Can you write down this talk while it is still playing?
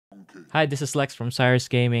Hi, this is Lex from Cyrus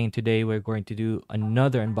Gaming. Today we're going to do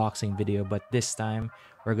another unboxing video, but this time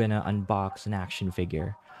we're gonna unbox an action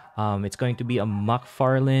figure. It's going to be a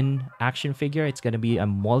McFarlane action figure. It's gonna be a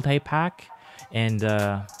multi-pack, and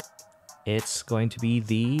it's going to be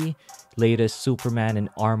the latest Superman and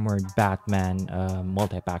Armored Batman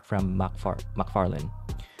multi-pack from McFarlane.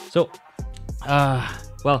 So,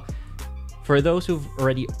 well, for those who've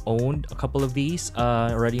already owned a couple of these,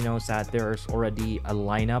 already knows that there's already a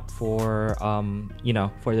lineup for,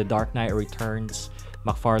 for the Dark Knight Returns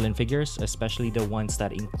McFarlane figures, especially the ones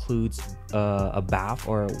that includes a BAF,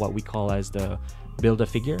 or what we call as the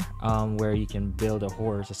Build-A-Figure, where you can build a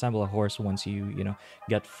horse, assemble a horse once you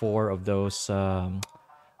get 4 of those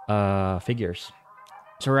figures.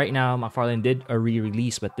 So right now, McFarlane did a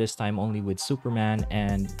re-release, but this time only with Superman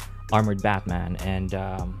and Armored Batman, and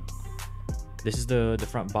this is the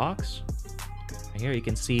front box. Right here you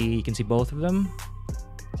can see both of them,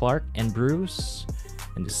 Clark and Bruce,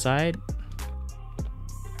 and the side.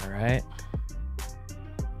 All right.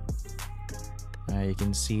 You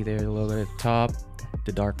can see there a little bit at the top,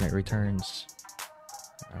 the Dark Knight Returns,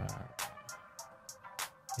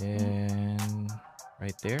 and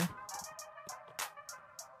right there,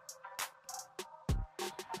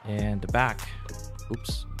 and the back.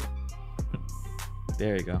 Oops.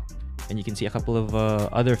 There you go. And you can see a couple of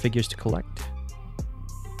other figures to collect.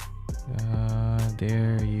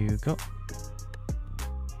 There you go.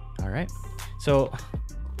 All right, so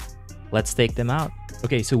let's take them out.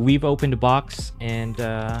 Okay, so we've opened the box, and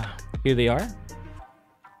here they are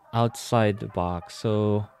outside the box.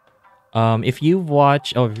 So if you've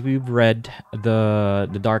watched, or if you've read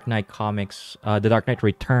the Dark Knight comics, the Dark Knight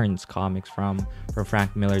Returns comics from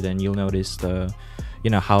Frank Miller, then you'll notice the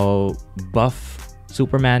how buff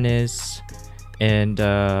Superman is. And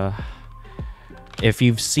if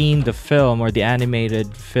you've seen the film or the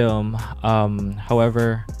animated film,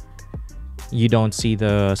 however, you don't see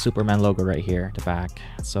the Superman logo right here at the back,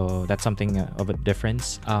 so that's something of a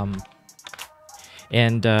difference.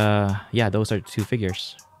 Yeah, those are the 2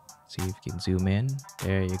 figures. See if you can zoom in.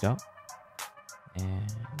 There you go.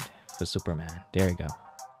 And the Superman, there you go.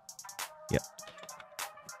 Yep.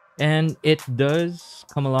 And it does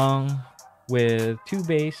come along with 2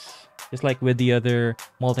 base, just like with the other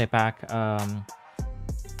multi-packs,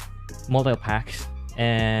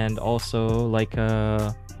 and also like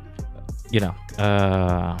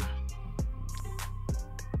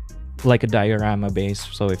like a diorama base.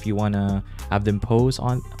 So if you want to have them pose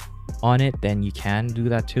on it, then you can do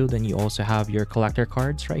that too. Then you also have your collector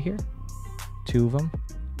cards right here, 2 of them,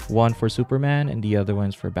 one for Superman and the other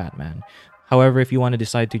one's for Batman. However, if you want to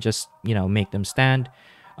decide to just make them stand,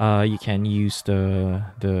 you can use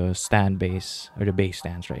the stand base, or the base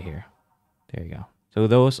stands right here. There you go. So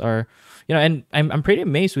those are, and I'm pretty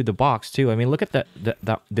amazed with the box too. I mean, look at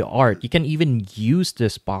the art. You can even use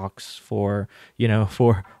this box for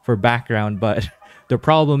for background, but the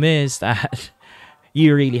problem is that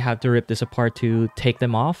you really have to rip this apart to take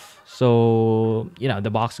them off. So the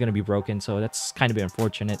box is gonna be broken. So that's kind of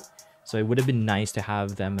unfortunate. So it would have been nice to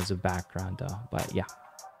have them as a background though. But yeah.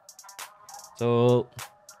 So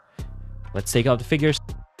let's take out the figures.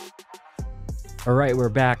 All right, we're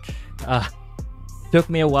back. Took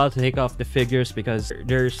me a while to take off the figures because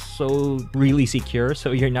they're so really secure,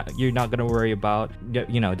 so you're not gonna worry about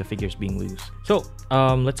the figures being loose. So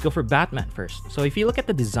let's go for Batman first. So if you look at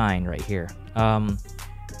the design right here,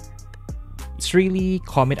 it's really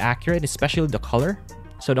comic accurate, especially the color.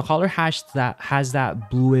 So the color has that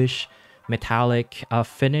bluish metallic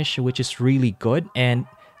finish, which is really good. And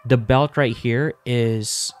the belt right here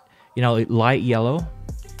is light yellow,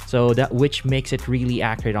 so that which makes it really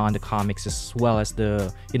accurate on the comics, as well as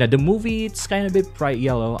the the movie. It's kind of a bit bright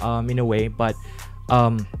yellow in a way, but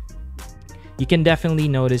you can definitely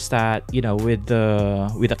notice that with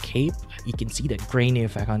the cape, you can see that grainy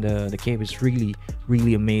effect on the cape is really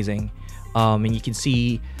amazing. And you can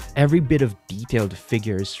see every bit of detail the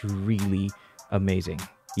figure is really amazing.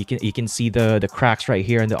 You can see the cracks right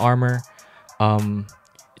here in the armor.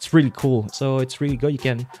 It's really cool. So it's really good. You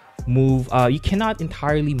can move, you cannot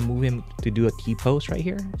entirely move him to do a T-pose right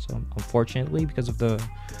here, so unfortunately, because of the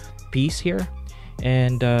piece here.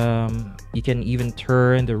 And you can even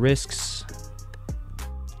turn the wrists.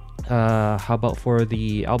 How about for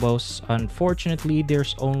the elbows? Unfortunately,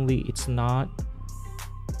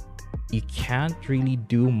 you can't really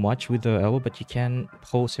do much with the elbow, but you can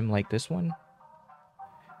pose him like this one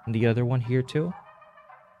and the other one here too.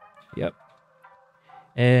 Yep.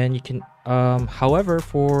 And you can however,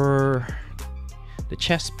 for the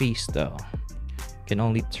chest piece though, you can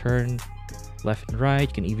only turn left and right. You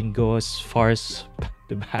can even go as far as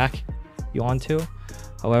the back if you want to.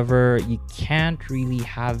 However, you can't really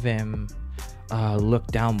have him look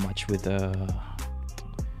down much with the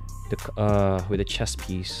chest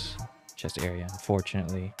piece, chest area,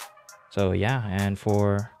 unfortunately. So yeah, and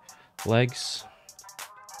for legs,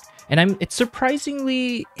 and it's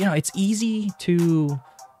surprisingly, it's easy to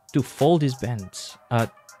fold his bends.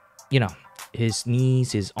 His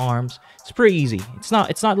knees, his arms. It's pretty easy. It's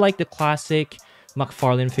not like the classic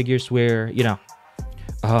McFarlane figures where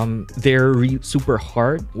they're super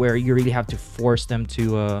hard, where you really have to force them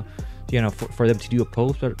to for them to do a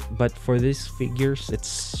pose. But for these figures,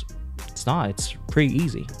 it's not. It's pretty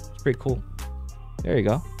easy. It's pretty cool. There you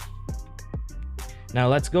go. Now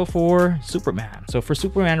let's go for Superman. So for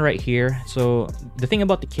Superman right here, so the thing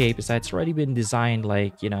about the cape is that it's already been designed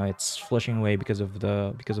like, it's flushing away because of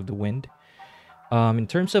the wind. In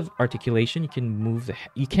terms of articulation, you can move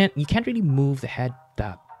you can't really move the head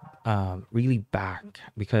that really back,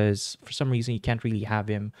 because for some reason you can't really have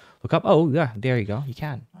him look up. Oh yeah, there you go. You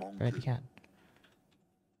can. Right, you can.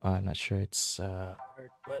 I'm not sure it's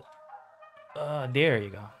but there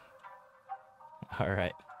you go. All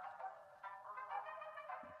right.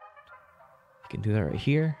 You can do that right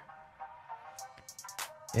here.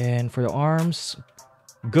 And for the arms,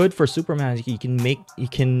 good for Superman. You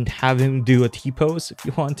can have him do a T-pose if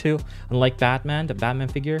you want to, unlike Batman, the Batman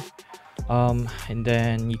figure. And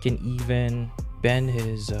then you can even bend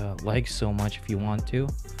his legs so much if you want to.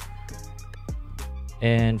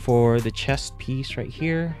 And for the chest piece right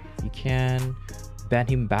here, you can bend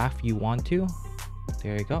him back if you want to.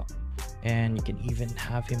 There you go. And you can even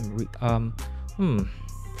have him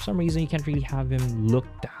for some reason you can't really have him look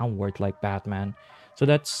downward like Batman, so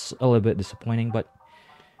that's a little bit disappointing. But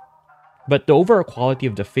the overall quality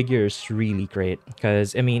of the figure is really great,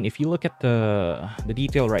 because I mean, if you look at the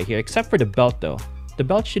detail right here, except for the belt though, the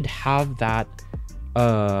belt should have that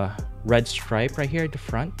red stripe right here at the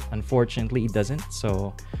front. Unfortunately it doesn't,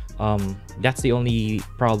 so that's the only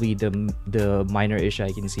probably the minor issue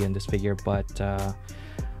I can see in this figure. But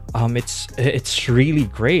it's really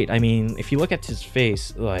great. I mean, if you look at his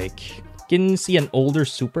face, like, you can see an older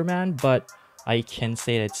Superman, but I can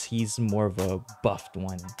say that he's more of a buffed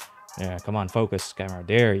one. Yeah, come on, focus, camera.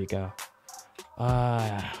 There you go.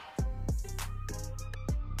 Yeah,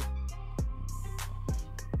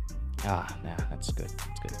 that's good.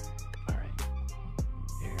 That's good. All right.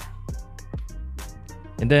 There.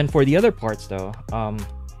 And then for the other parts, though,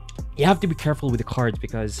 you have to be careful with the cards,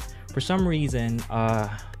 because for some reason,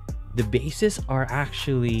 the bases are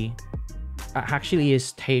actually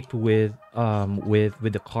is taped with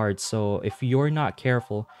the cards. So if you're not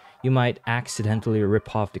careful, you might accidentally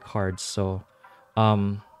rip off the cards. So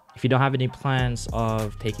if you don't have any plans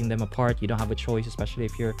of taking them apart, you don't have a choice, especially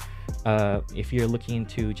if you're looking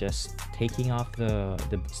into just taking off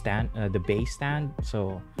the base stand.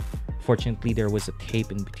 So fortunately there was a tape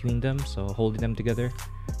in between them, so holding them together.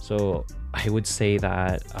 So I would say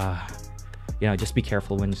that just be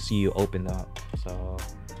careful when you open them up. So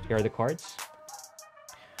here are the cards.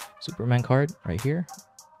 Superman card right here.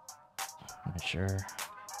 I'm not sure.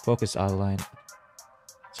 Focus out of line.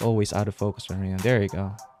 It's always out of focus when we're there you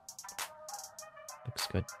go. Looks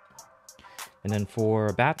good. And then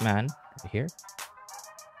for Batman right here.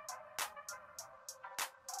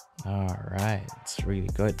 All right, it's really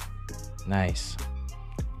good. Nice.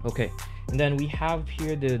 Okay, and then we have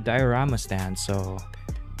here the diorama stand. So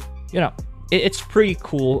it's pretty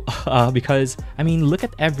cool because I mean, look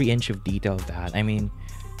at every inch of detail of that. I mean,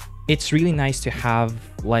 it's really nice to have,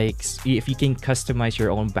 like, if you can customize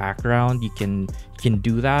your own background, you can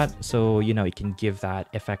do that. So you can give that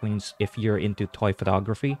effect if you're into toy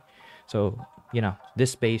photography. So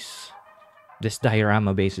this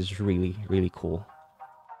diorama base is really, really cool.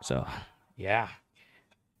 So yeah,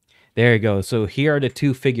 there you go. So here are the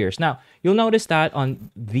two figures. Now you'll notice that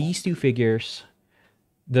on these two figures,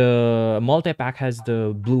 the multi-pack has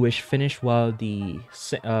the bluish finish, while the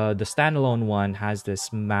standalone one has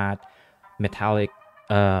this matte metallic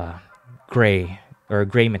gray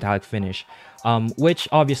metallic finish, which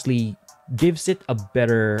obviously gives it a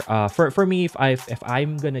better for me. If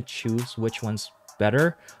I'm gonna choose which one's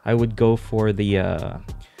better, I would go for the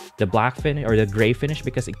black finish or the gray finish,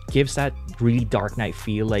 because it gives that really Dark Knight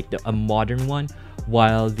feel, like a modern one,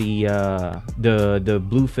 while the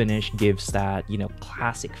blue finish gives that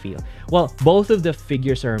classic feel. Well, both of the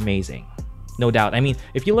figures are amazing, no doubt. I mean,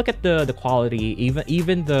 if you look at the quality,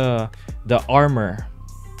 even the armor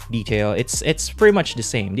detail, it's pretty much the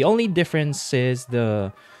same. The only difference is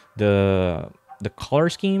the color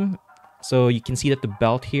scheme. So you can see that the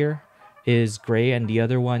belt here is gray and the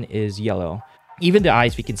other one is yellow. Even the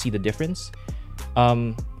eyes, we can see the difference.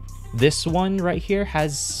 This one right here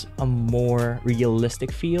has a more realistic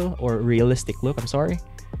feel, or realistic look, I'm sorry.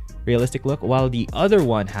 Realistic look, while the other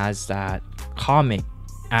one has that comic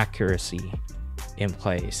accuracy in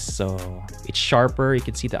place. So it's sharper, you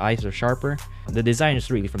can see the eyes are sharper. The design is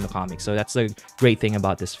really from the comics, so that's the great thing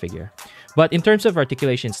about this figure. But in terms of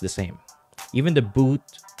articulation, it's the same. Even the boot,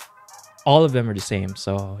 all of them are the same.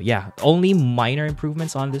 So yeah, only minor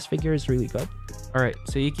improvements on this figure is really good. All right,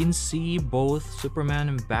 so you can see both Superman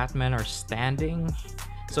and Batman are standing,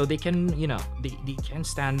 so they can, you know, they can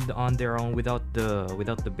stand on their own without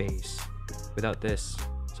the base, without this.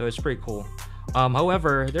 So it's pretty cool.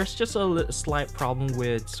 However, there's just a slight problem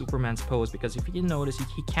with Superman's pose, because if you can notice,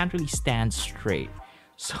 he can't really stand straight.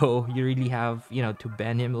 So you really have, you know, to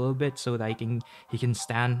bend him a little bit so that he can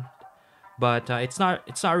stand. But it's not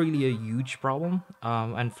really a huge problem.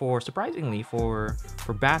 And surprisingly for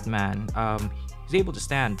Batman, he's able to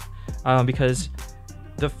stand, because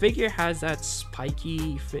the figure has that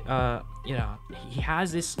spiky, you know, he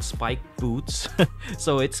has this spiked boots,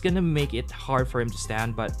 so it's gonna make it hard for him to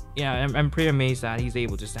stand. But yeah, I'm pretty amazed that he's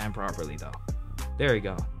able to stand properly though. There you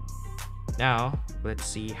go. Now let's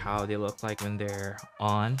see how they look like when they're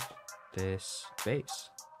on this base.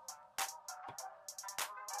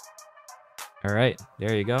 All right,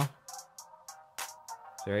 there you go.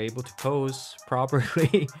 They're able to pose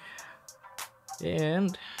properly.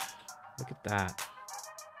 And look at that.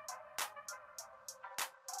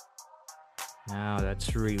 Now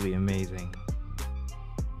that's really amazing.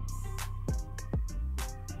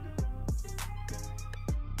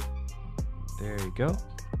 There you go.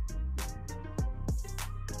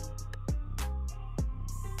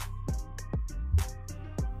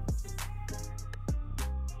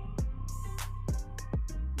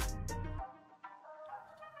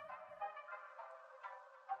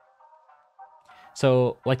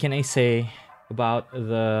 So what can I say about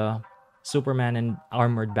the Superman and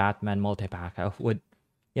Armored Batman multi-pack? I would,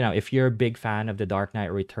 you know, if you're a big fan of The Dark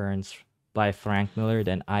Knight Returns by Frank Miller,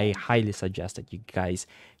 then I highly suggest that you guys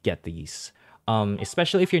get these.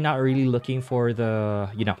 Especially if you're not really looking for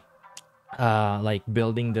the, you know, like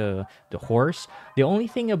building the horse. The only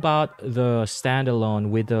thing about the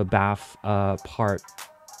standalone with the BAF part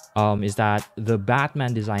is that the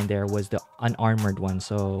Batman design there was the unarmored one.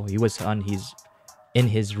 So he was in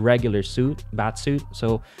his regular suit, bat suit.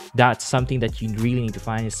 So that's something that you really need to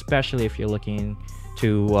find, especially if you're looking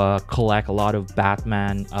to collect a lot of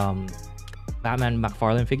Batman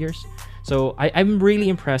McFarlane figures. So I'm really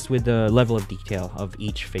impressed with the level of detail of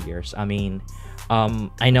each figures. I mean,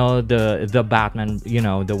 I know the Batman, you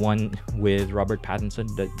know, the one with Robert Pattinson,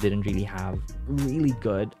 that didn't really have really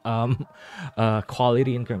good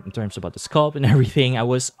quality in terms about the sculpt and everything. I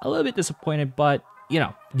was a little bit disappointed, but you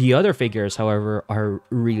know, the other figures, however, are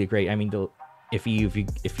really great. I mean, if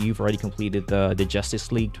you've already completed the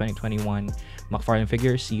Justice League 2021 McFarlane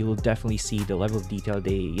figures, you'll definitely see the level of detail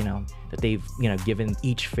that they've given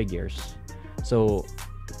each figures. So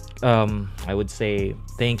I would say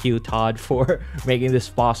thank you, Todd, for making this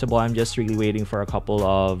possible. I'm just really waiting for a couple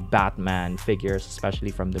of Batman figures,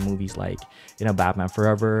 especially from the movies like Batman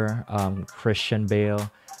Forever, Christian Bale,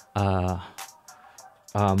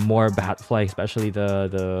 more Batfly, especially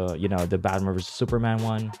the Batman vs Superman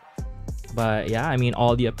one. But yeah, I mean,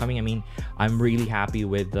 all the upcoming, I mean, I'm really happy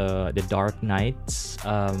with the Dark Knights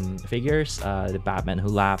figures, the Batman Who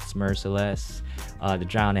Laughs, Merciless, the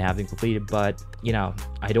Drown I haven't completed, but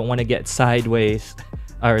I don't want to get sideways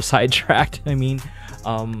or sidetracked. I mean,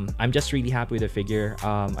 I'm just really happy with the figure.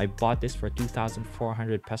 I bought this for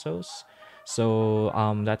 2,400 pesos. So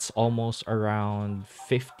that's almost around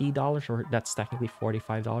 $50, or that's technically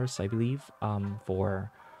 $45, I believe,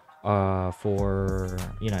 for in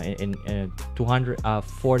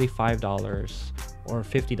 $245 or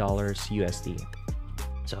 $50 USD.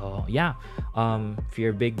 So yeah, if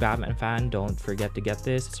you're a big Batman fan, don't forget to get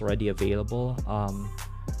this. It's already available.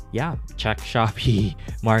 Yeah, check Shopee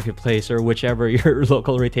Marketplace or whichever your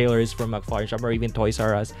local retailer is from McFarlane Shop, or even Toys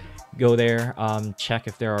R Us. Go there, check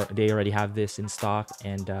if they already have this in stock,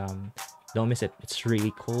 and don't miss it. It's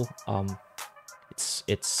really cool.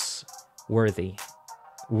 It's worthy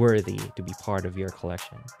to be part of your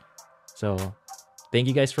collection. So thank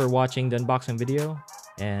you guys for watching the unboxing video,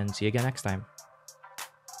 and see you again next time.